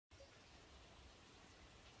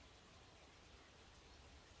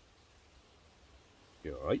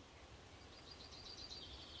alright.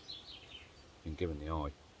 Been given the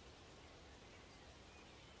eye.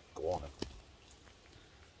 Go on then.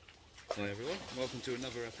 Hi everyone, welcome to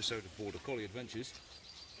another episode of Border Collie Adventures.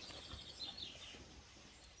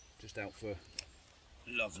 Just out for a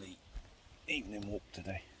lovely evening walk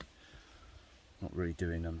today. Not really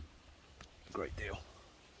doing a great deal.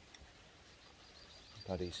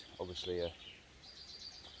 Paddy's obviously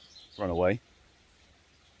run away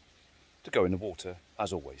to go in the water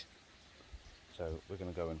as always. So we're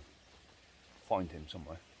going to go and find him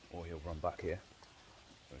somewhere, or he'll run back here.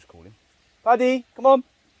 Let's call him. Paddy, come on!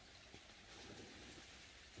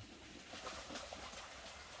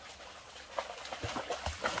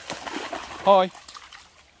 Hi.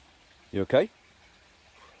 You okay?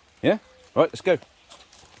 Yeah? Right, let's go.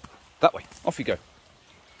 That way. Off you go.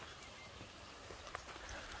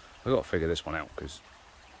 I've got to figure this one out because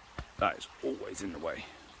that is always in the way.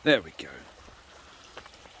 There we go.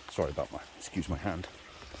 Sorry about excuse my hand.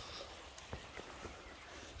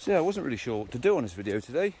 So yeah, I wasn't really sure what to do on this video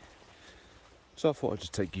today. So I thought I'd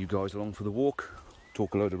just take you guys along for the walk,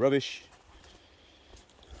 talk a load of rubbish.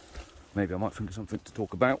 Maybe I might think of something to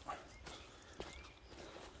talk about.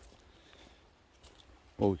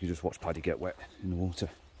 Or we could just watch Paddy get wet in the water.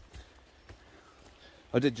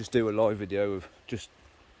 I did just do a live video of just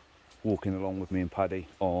walking along with me and Paddy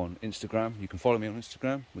on Instagram. You can follow me on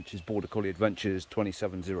Instagram, which is Border Collie Adventures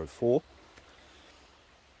 2704.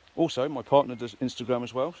 Also, my partner does Instagram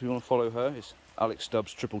as well, so if you want to follow her, it's Alex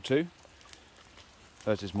Stubbs 222.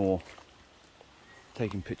 Hers is more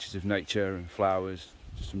taking pictures of nature and flowers.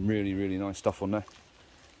 Just some really, really nice stuff on there.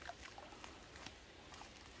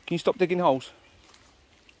 Can you stop digging holes?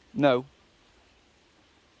 No.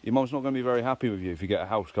 Your mum's not going to be very happy with you if you get a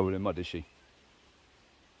house covered in mud, is she?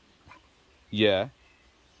 Yeah.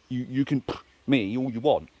 You can me all you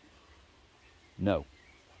want. No.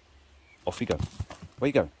 Off you go. Where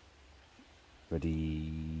you go?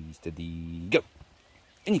 Ready, steady, go.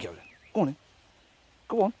 In you go then. Go on then.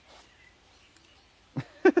 Go on.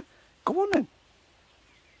 Go on then.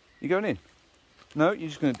 You going in? No, you're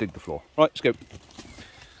just going to dig the floor. Right, let's go.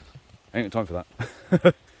 Ain't got time for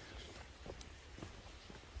that.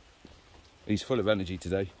 He's full of energy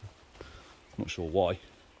today. Not sure why.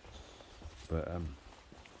 But,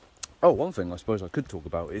 oh, one thing I suppose I could talk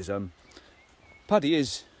about is, Paddy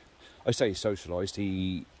is, I say he's socialised.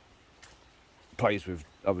 He plays with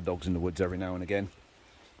other dogs in the woods every now and again.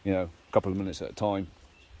 You know, a couple of minutes at a time.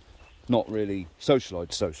 Not really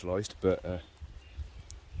socialised, but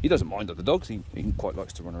he doesn't mind other dogs. He quite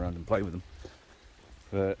likes to run around and play with them.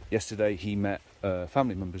 But yesterday he met a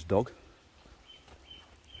family member's dog.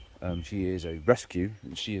 She is a rescue.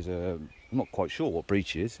 She is I'm not quite sure what breed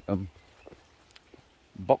she is.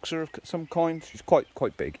 Boxer of some kind. She's quite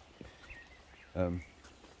big. There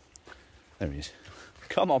he is.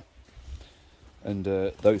 Come on. And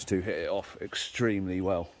those two hit it off extremely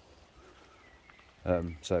well.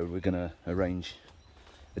 So we're going to arrange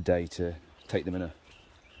a day to take them in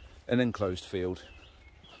an enclosed field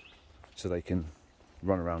so they can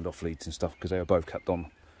run around off leads and stuff, because they were both kept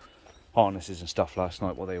on harnesses and stuff last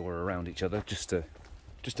night while they were around each other, just to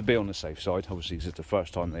be on the safe side. Obviously, because it's the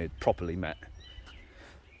first time they had properly met,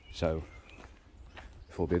 so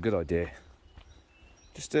I thought it'd be a good idea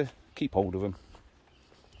just to keep hold of them,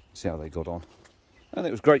 see how they got on. And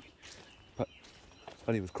it was great. But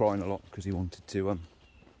he was crying a lot because he wanted to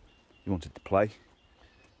play,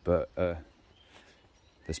 but the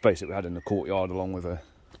space that we had in the courtyard, along with an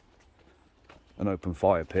open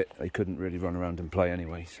fire pit, they couldn't really run around and play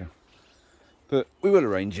anyway. So, but we will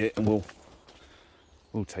arrange it, and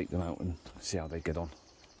we'll take them out and see how they get on.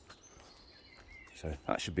 So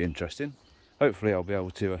that should be interesting. Hopefully I'll be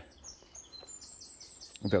able to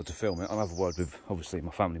film it. I'll have a word with obviously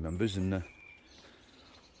my family members and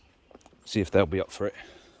see if they'll be up for it.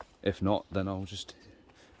 If not, then I'll just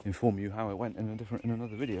inform you how it went in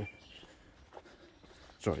another video.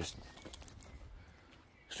 Sorry, it's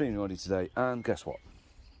extremely muddy today, and guess what?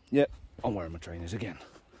 Yep, I'm wearing my trainers again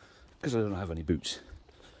because I don't have any boots.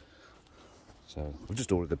 So I've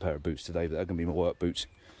just ordered a pair of boots today, but they're going to be my work boots.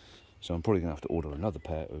 So I'm probably going to have to order another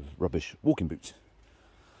pair of rubbish walking boots.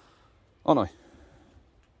 Aren't I?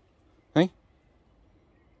 Hey?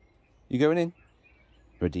 You going in?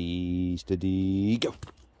 Ready, steady, go.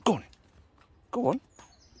 Go on. Go on.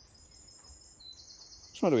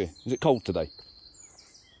 What's the matter with you? Is it cold today?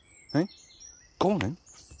 Hey? Go on then.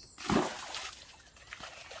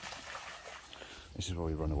 This is where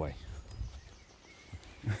we run away.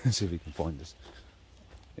 See if he can find us.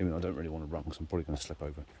 Even though I don't really want to run, because I'm probably going to slip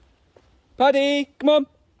over. Paddy, come on.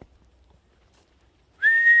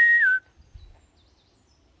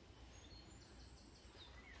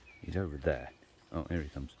 He's over there. Oh, here he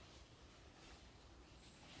comes.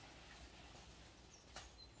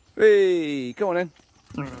 Hey, come on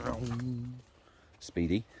then.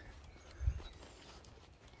 Speedy.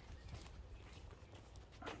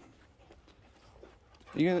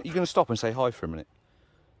 You're gonna stop and say hi for a minute?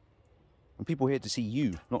 And people here to see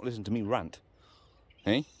you, not listen to me rant.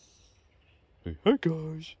 Hey? Hey, hi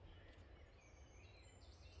guys.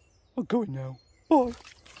 I'm going now. Bye.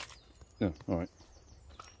 No, alright.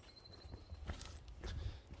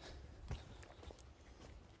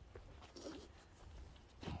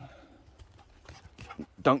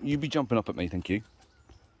 Don't you be jumping up at me, thank you.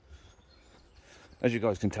 As you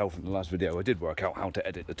guys can tell from the last video, I did work out how to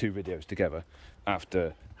edit the two videos together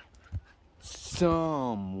after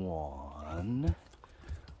someone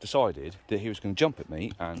decided that he was going to jump at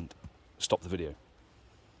me and stop the video.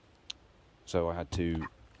 So I had to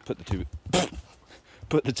put the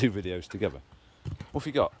two videos together. What have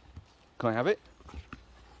you got? Can I have it?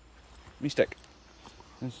 Me stick.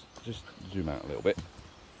 Let's just zoom out a little bit.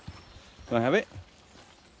 Can I have it?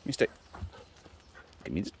 Me stick.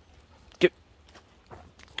 Give me the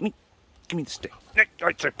Give me the stick.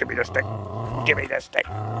 I said give me the stick. Give me the stick.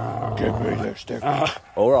 Give me the stick.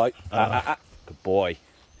 All right. Good boy.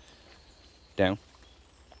 Down.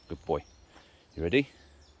 Good boy. You ready?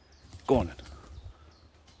 Go on then.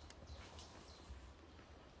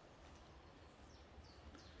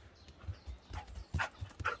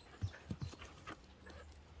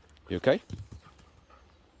 You okay?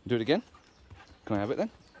 Do it again? Can I have it then?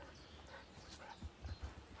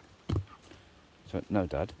 So, no,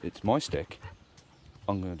 Dad, it's my stick.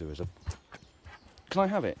 I'm going to do is a... Can I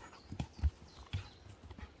have it?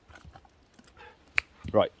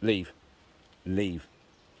 Right, leave. Leave.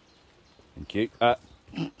 Thank you. Right,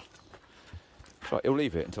 he'll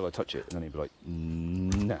leave it until I touch it, and then he'll be like,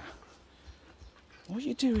 nah. What are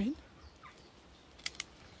you doing?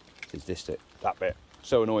 Is this it? That bit.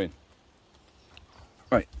 So annoying.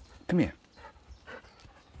 Right, come here.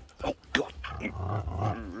 Oh, God.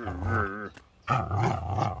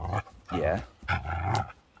 Yeah.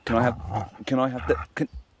 Can I have the...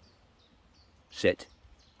 Sit.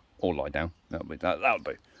 Or lie down. That'll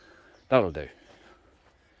do. That'll do. Do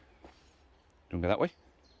you want to go that way?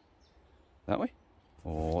 That way?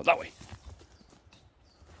 Or that way?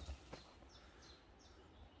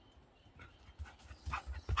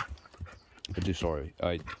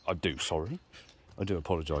 I do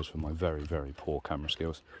apologise for my very, very poor camera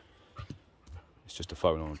skills. It's just a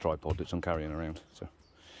phone on a tripod that I'm carrying around. So,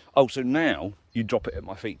 oh, so now you drop it at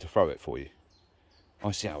my feet to throw it for you.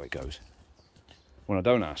 I see how it goes. When I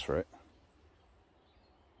don't ask for it.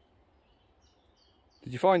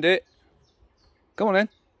 Did you find it? Come on then.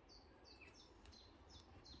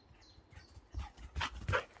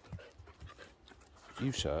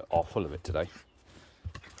 You, sir, are full of it today.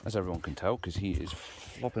 As everyone can tell, because he is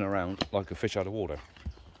flopping around like a fish out of water.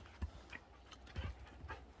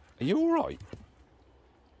 Are you all right?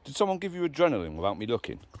 Did someone give you adrenaline without me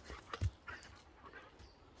looking?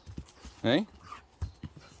 Eh?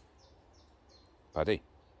 Paddy.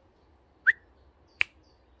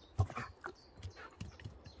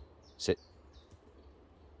 Sit.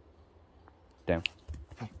 Down.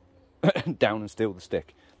 Down and steal the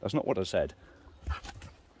stick. That's not what I said.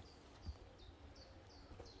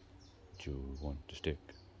 Do you want the stick?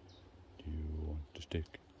 Do you want the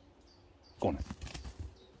stick? Go on then.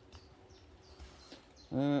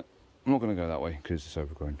 I'm not going to go that way because it's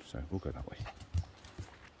overgrown, so we'll go that way.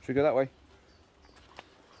 Should we go that way?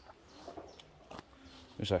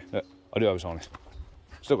 Just say, look, I do have a harness.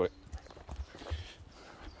 Still got it.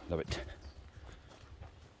 Love it.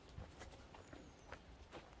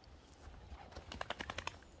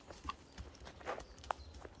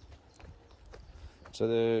 So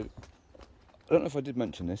I don't know if I did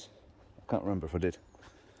mention this. I can't remember if I did.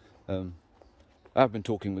 I've been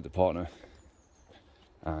talking with the partner,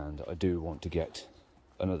 and I do want to get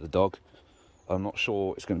another dog. I'm not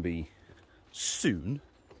sure it's going to be soon,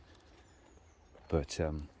 but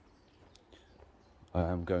I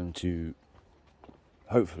am going to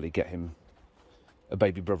hopefully get him a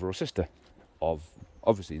baby brother or sister of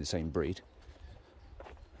obviously the same breed.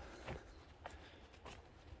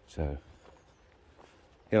 So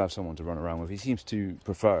he'll have someone to run around with. He seems to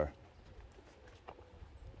prefer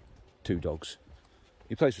 2 dogs.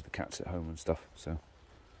 He plays with the cats at home and stuff, so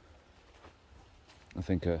I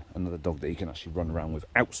think another dog that he can actually run around with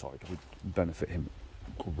outside would benefit him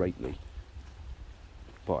greatly.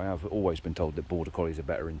 But I have always been told that border collies are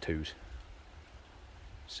better in 2s.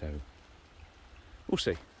 So we'll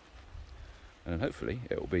see. And then hopefully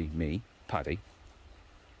it will be me, Paddy,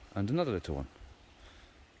 and another little one.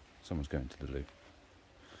 Someone's going to the loo.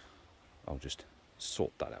 I'll just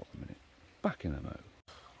sort that out in a minute. Back in a mo.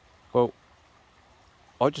 Well,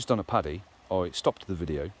 I just done a paddy. I stopped the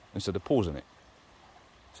video instead of pausing it.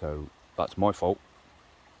 So that's my fault.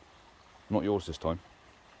 Not yours this time.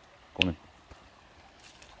 Go on in.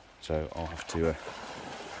 So I'll have to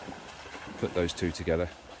put those two together.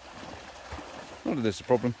 Not that there's a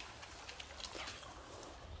problem.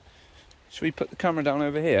 Should we put the camera down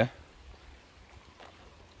over here?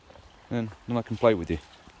 Then I can play with you.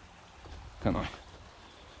 Can't I?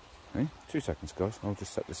 Hey, 2 seconds, guys. I'll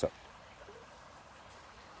just set this up.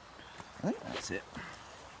 I think that's it.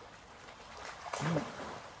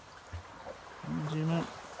 Zoom out.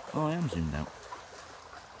 Oh, I am zoomed out.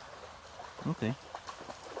 Okay.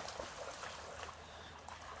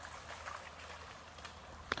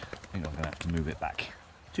 I think I'm going to have to move it back.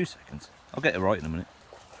 2 seconds. I'll get it right in a minute.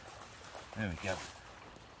 There we go.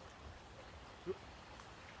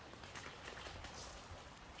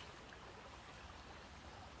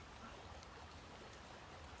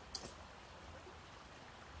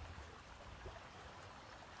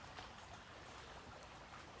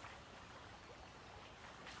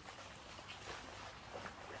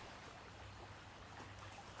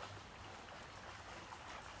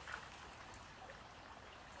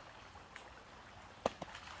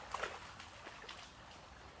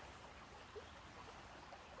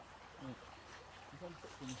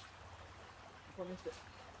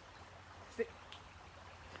 Stick.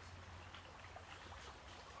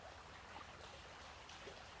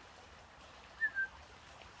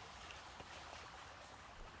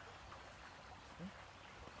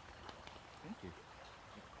 Thank you.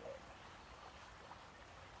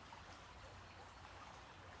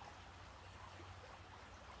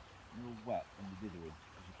 You're wet and you're dithering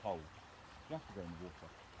because you're cold. You have to go in the water.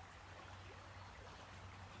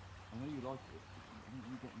 I know you like it, but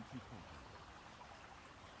you're getting too cold.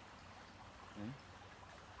 Yeah?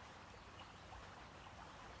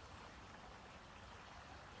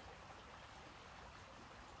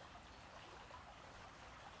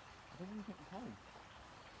 I don't want you getting cold.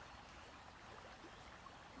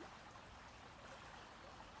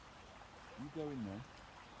 You go in there,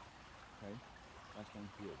 okay? That's going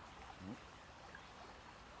for you. Right?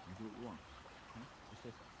 You do what you want. Okay? Just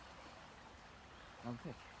this.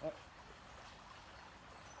 Okay.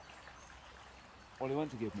 Well, he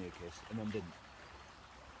went to give me a kiss and then didn't.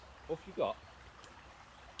 Off you got.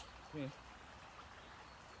 Come here.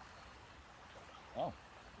 Oh,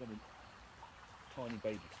 got a tiny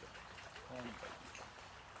baby stick. Tiny baby.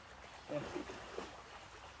 Yeah.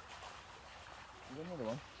 You got another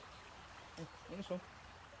one? Yeah, on this one.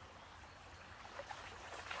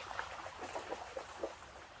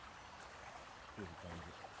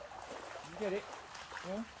 You get it?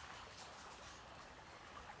 Yeah?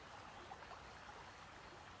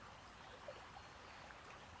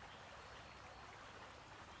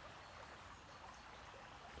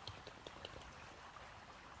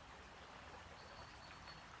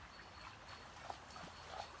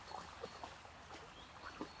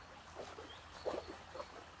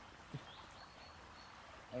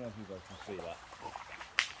 I don't know if you guys can see that.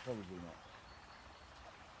 Probably not.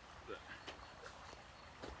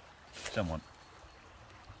 Someone.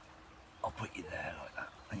 I'll put you there like that,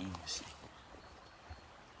 and you can see.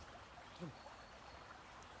 You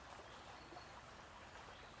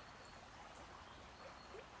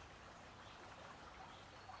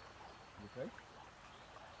okay?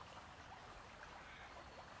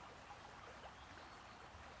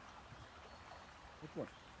 Which one?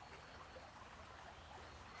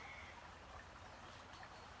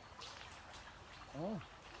 Oh.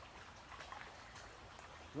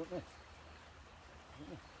 You want this? You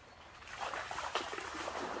want this?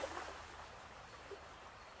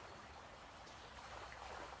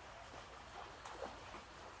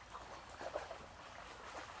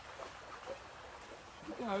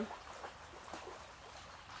 Go.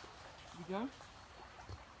 Should we go?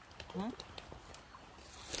 Huh?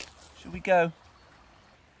 Should we go?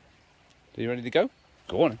 Are you ready to go?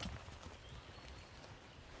 Go on.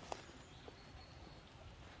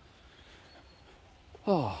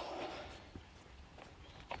 Oh.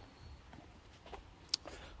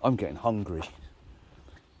 I'm getting hungry.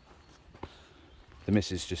 The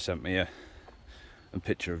missus just sent me a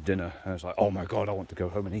picture of dinner. I was like, oh my God, I want to go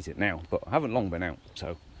home and eat it now. But I haven't long been out,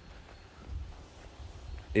 so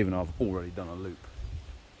even though I've already done a loop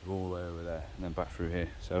all the way over there and then back through here.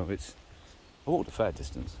 So I walked a fair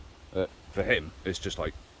distance. For him, it's just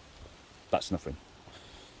like, that's nothing.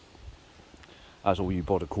 As all you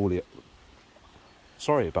border collie...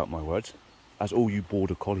 Sorry about my words. As all you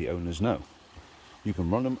border collie owners know, You can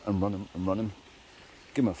run them and run them and run them.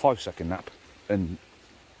 Give them a 5-second nap and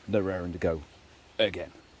they're raring to go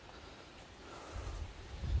again.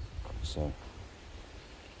 So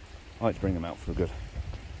I like to bring them out for a good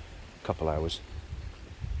couple hours.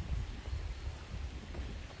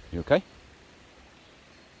 You okay?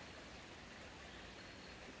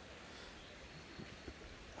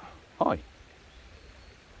 Hi.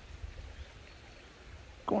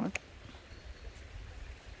 Go on then.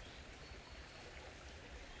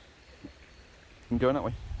 I'm going that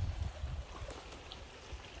way.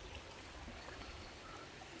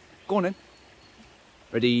 Go on then.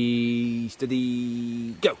 Ready,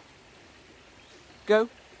 steady, go. Go.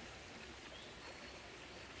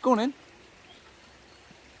 Go on in.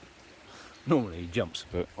 Normally he jumps,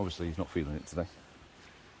 but obviously he's not feeling it today.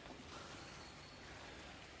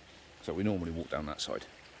 So we normally walk down that side.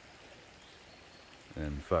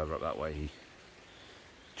 And further up that way he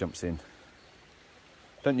jumps in.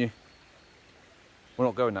 Don't you? We're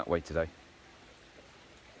not going that way today.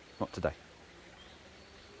 Not today.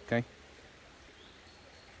 Okay?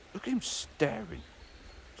 Look at him staring.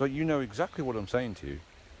 It's like you know exactly what I'm saying to you,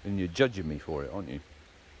 and you're judging me for it, aren't you?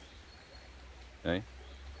 Hey?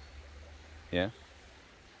 Yeah?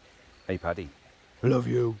 Hey, Paddy. I love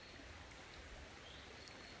you.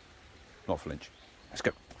 Not flinch. Let's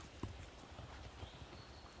go.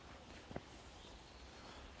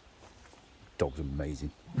 Dog's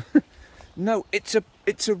amazing. No, it's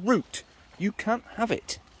a route. You can't have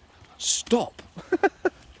it. Stop.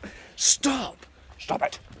 Stop. Stop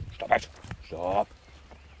it. Stop it. Stop.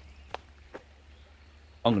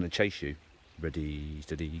 I'm going to chase you. Ready,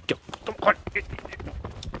 steady, go. Come on.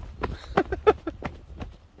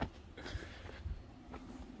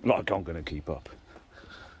 Like I'm going to keep up.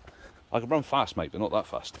 I can run fast, mate, but not that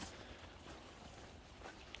fast.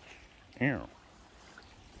 Here.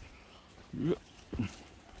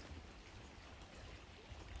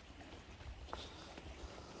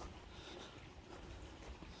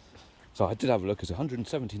 So I did have a look, there's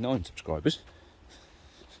 179 subscribers.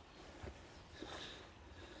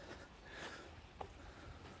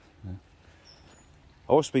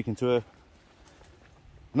 I was speaking to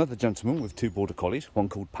another gentleman with 2 border collies, one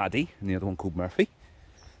called Paddy and the other one called Murphy.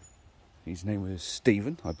 His name was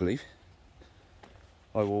Stephen, I believe.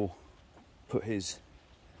 I will put his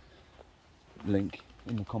link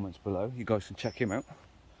in the comments below. You guys can check him out.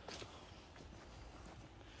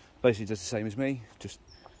 Basically does the same as me, just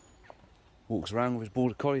walks around with his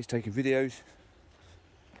border collies, taking videos.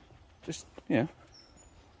 Just, yeah,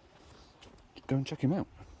 go and check him out.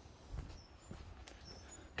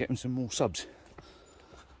 Get him some more subs.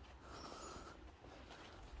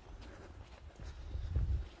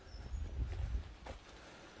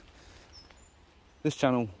 This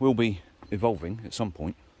channel will be evolving at some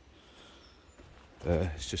point.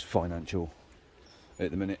 It's just financial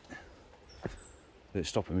at the minute that's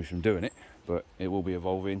stopping me from doing it, but it will be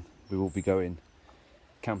evolving. We will be going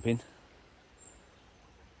camping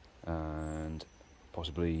and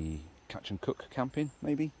possibly catch and cook camping,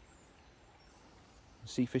 maybe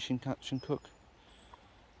sea fishing, catch and cook.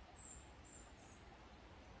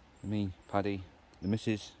 Me, Paddy, the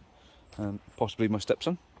missus, possibly my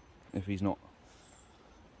stepson if he's not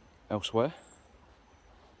elsewhere.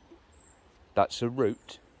 That's a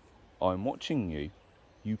route. I'm watching you.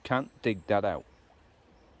 You can't dig that out.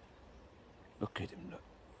 Look at him, look.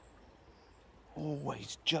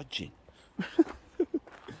 Always judging.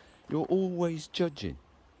 You're always judging,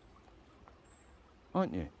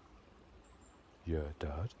 aren't you? Yeah,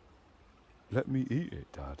 Dad. Let me eat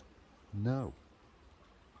it, Dad. No.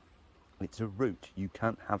 It's a route. You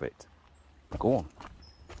can't have it. Go on.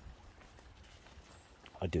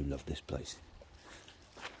 I do love this place.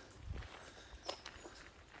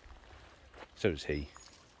 So does he.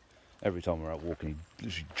 Every time we're out walking, he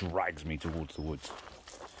literally drags me towards the woods.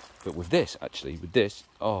 But with this, actually,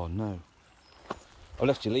 oh no. I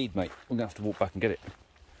left your lead, mate. We're going to have to walk back and get it.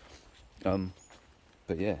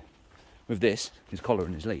 But yeah, with this, his collar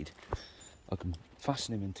and his lead, I can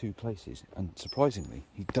fasten him in 2 places, and surprisingly,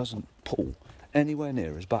 he doesn't pull anywhere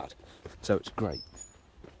near as bad. So it's great.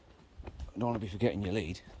 I don't want to be forgetting your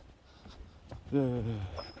lead.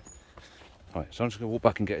 Right, so I'm just going to walk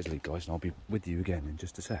back and get his lead, guys, and I'll be with you again in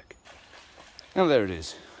just a sec. Now there it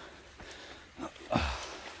is.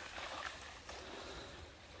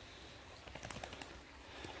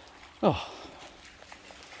 Oh,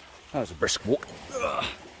 that was a brisk walk.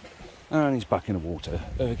 And he's back in the water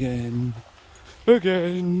again.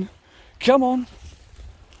 Again. Come on.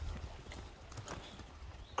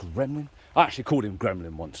 Gremlin. I actually called him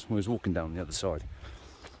Gremlin once. We was walking down the other side.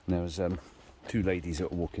 And there was 2 ladies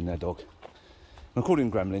that were walking their dog. I called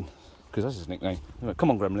him Gremlin, because that's his nickname. I went,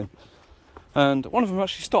 come on, Gremlin. And one of them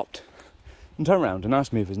actually stopped and turned around and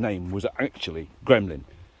asked me if his name was actually Gremlin.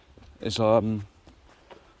 It's, no,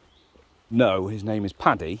 his name is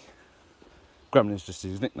Paddy. Gremlin's just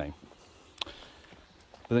his nickname.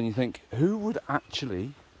 But then you think, who would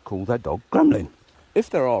actually call their dog Gremlin? If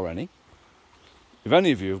there are any. If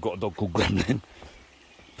any of you have got a dog called Gremlin,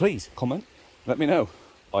 please comment, let me know.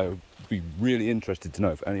 I would be really interested to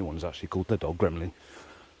know if anyone's actually called their dog Gremlin.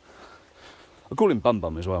 I call him Bum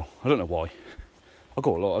Bum as well. I don't know why. I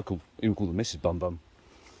call a lot. I even call the Mrs. Bum Bum.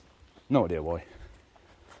 No idea why.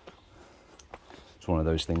 It's one of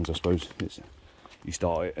those things, I suppose. You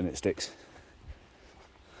start it and it sticks.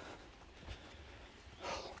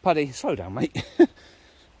 Paddy, slow down, mate.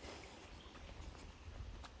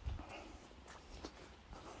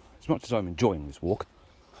 As much as I'm enjoying this walk,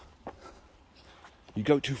 you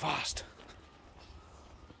go too fast.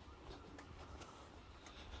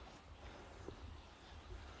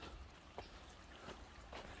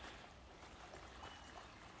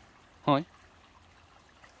 Hi.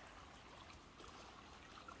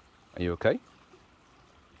 Are you okay?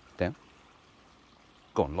 Down.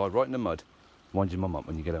 Go on, lie right in the mud. Wind your mum up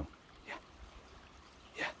when you get home. Yeah.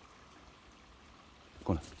 Yeah.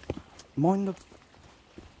 Go on. Mind the...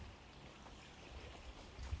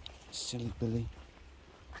 Silly Billy.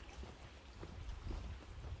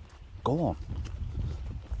 Go on.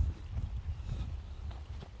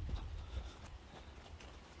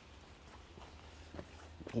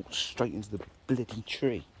 Walk straight into the bloody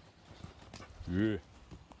tree. Yeah.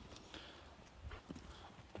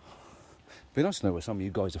 Be nice to know where some of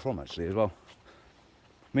you guys are from, actually, as well.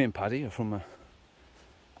 Me and Paddy are from a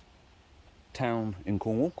town in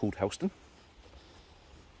Cornwall called Helston.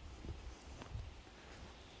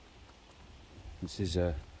 This is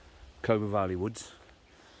Clover Valley Woods.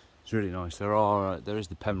 It's really nice. There is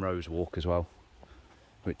the Penrose Walk as well,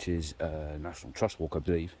 which is a National Trust walk, I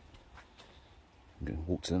believe. You can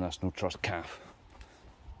walk to the National Trust Calf.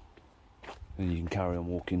 Then you can carry on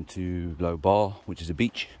walking to Low Bar, which is a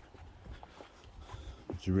beach.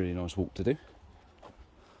 It's a really nice walk to do.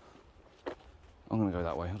 I'm going to go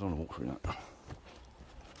that way. I don't want to walk through that.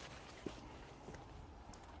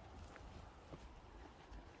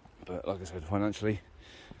 But like I said, financially,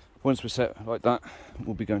 once we're set like that,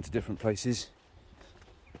 we'll be going to different places.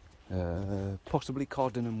 Possibly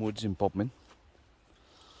Cardinham Woods in Bodmin.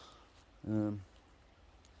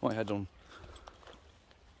 Might head on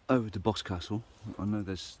over to Boscastle. I know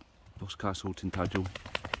there's Boscastle, Tintagel.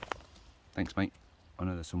 Thanks, mate. I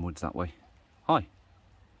know there's some woods that way. Hi.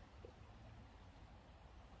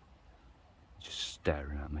 Just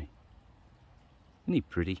staring at me. Isn't he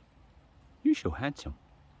pretty? You're so handsome.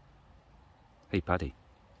 Hey, Paddy.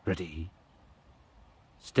 Ready,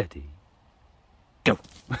 steady, go.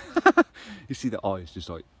 You see the eyes just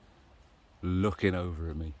like looking over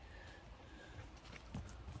at me.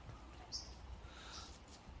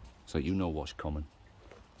 So you know what's coming.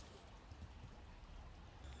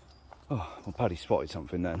 Oh, well, Paddy spotted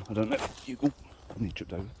something then. I don't know. Oh, and he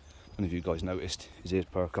tripped over. I don't know if you guys noticed. His ears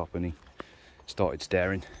perk up and he started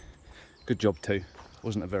staring. Good job too.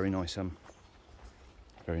 Wasn't a very nice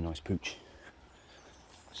pooch.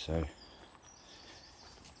 So I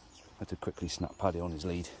had to quickly snap Paddy on his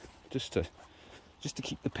lead, just to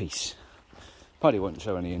keep the peace. Paddy won't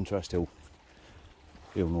show any interest. He'll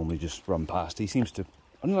normally just run past. He seems to,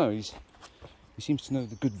 I don't know. He seems to know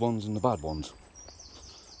the good ones and the bad ones,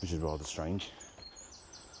 which is rather strange.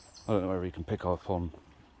 I don't know whether he can pick up on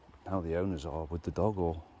how the owners are with the dog,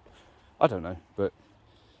 or I don't know. But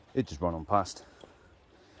it just run on past.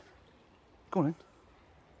 Go on in.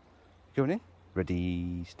 Going in.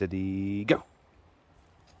 Ready, steady, go.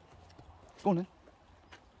 Go on then.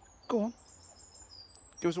 Go on.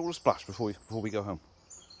 Give us all a splash before we go home.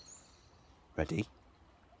 Ready,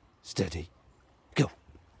 steady, go.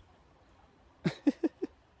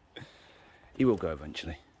 He will go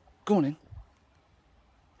eventually. Go on in.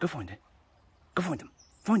 Go find it. Go find them.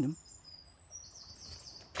 Find them.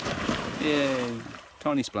 Yay.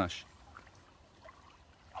 Tiny splash.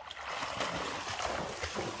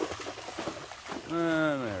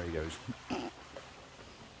 There he goes.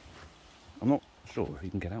 I'm not sure if he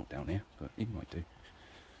can get out down here, but he might do.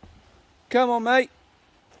 Come on, mate.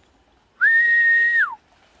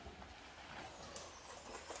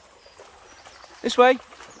 This way.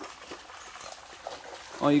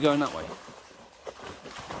 Oh, are you going that way?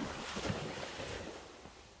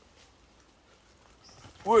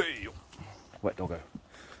 Whee! Wet doggo.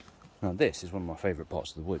 Now this is one of my favourite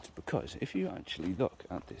parts of the woods, because if you actually look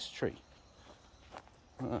at this tree,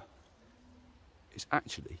 it's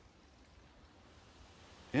actually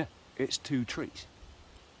Yeah, it's 2 trees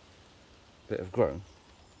that have grown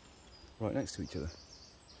right next to each other,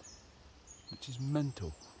 which is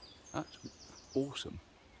mental. Absolutely awesome.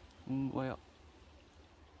 All the way up.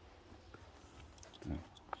 Yeah,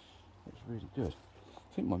 it's really good.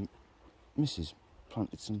 I think my missus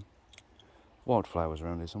planted some wildflowers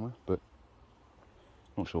around here somewhere, but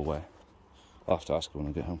not sure where. I'll have to ask her when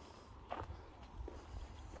I get home.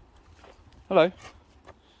 Hello.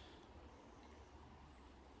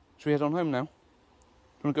 Should we head on home now? Do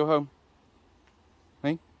you want to go home?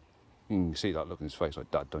 Hey? You can see that look in his face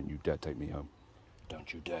like, Dad, don't you dare take me home.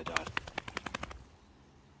 Don't you dare, Dad.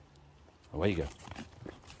 Away you go.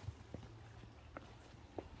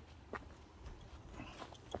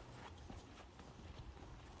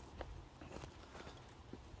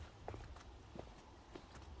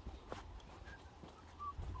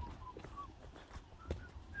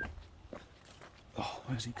 Oh,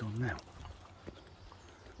 where's he gone now?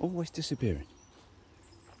 Always disappearing.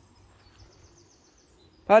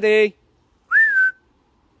 Paddy!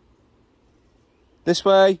 This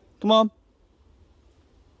way, come on.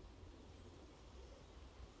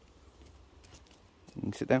 You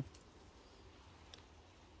can sit down.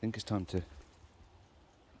 I think it's time to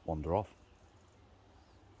wander off.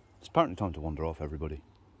 It's apparently time to wander off, everybody.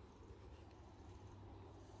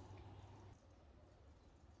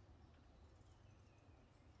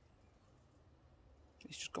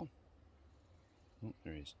 He's just gone. Oh,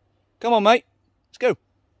 there he is. Come on, mate. Let's go.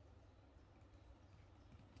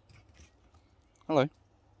 Hello.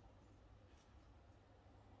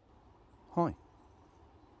 Hi. I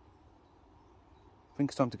think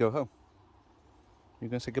it's time to go home. You're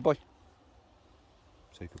going to say goodbye?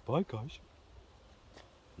 Say goodbye, guys.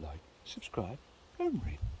 Like, subscribe, and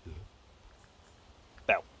ring the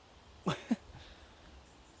bell.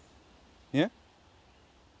 Yeah?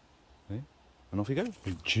 And off you go.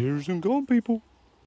 Cheers and go on, people.